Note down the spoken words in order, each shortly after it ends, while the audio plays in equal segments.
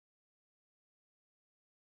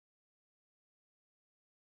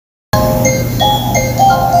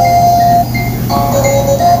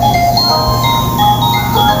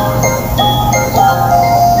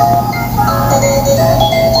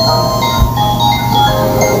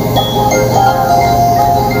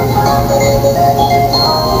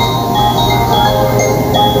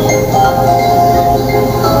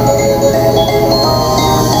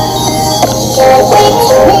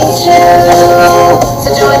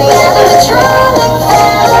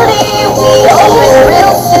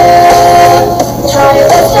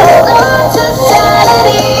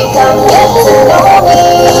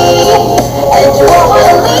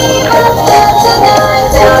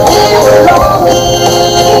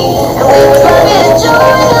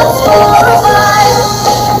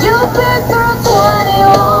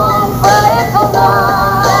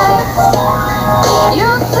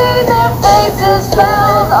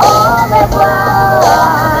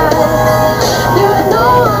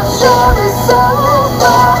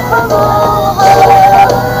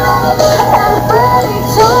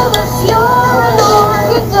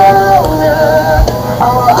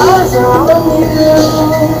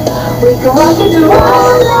We can walk it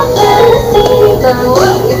around our fantasy, learn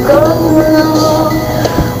what you're going through.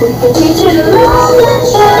 We can teach you to love and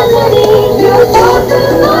tragedy, your thoughts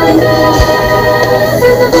and nightmares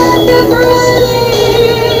in the back of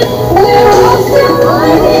relief. We're all still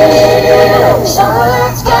learning, so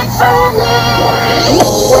let's get friendly.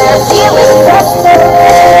 We're feeling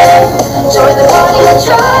festive, join the party and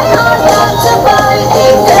try hard not to bite.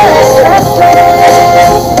 Ain't this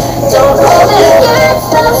restless? Don't hold it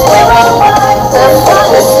against us, we're alright. The fun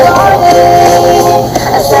is starting,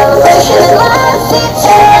 a celebration lasts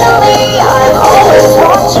eternally. I'm always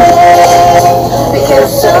watching, because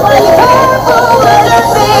somebody powerful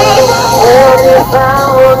under me will be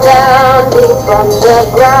found down deep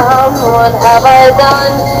underground. What have I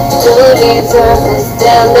done to deserve this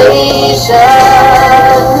damnation?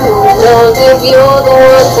 Who knows if you're the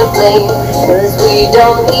one to blame? 'Cause we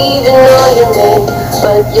don't even know your name.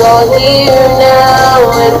 But you're here now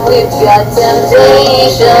and we've got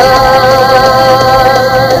temptation.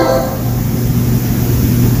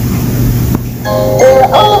 They're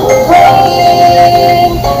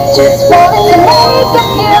overplaying, just wanted to make a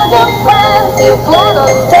few new friends who plan on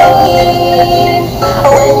staying.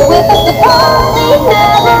 When you're with us the party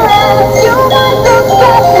never ends. You might look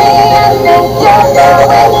at me and think you're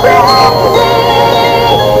going crazy.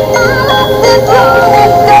 I love this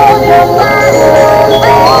moment, so you're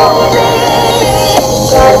mine, baby.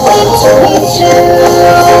 Can't wait to meet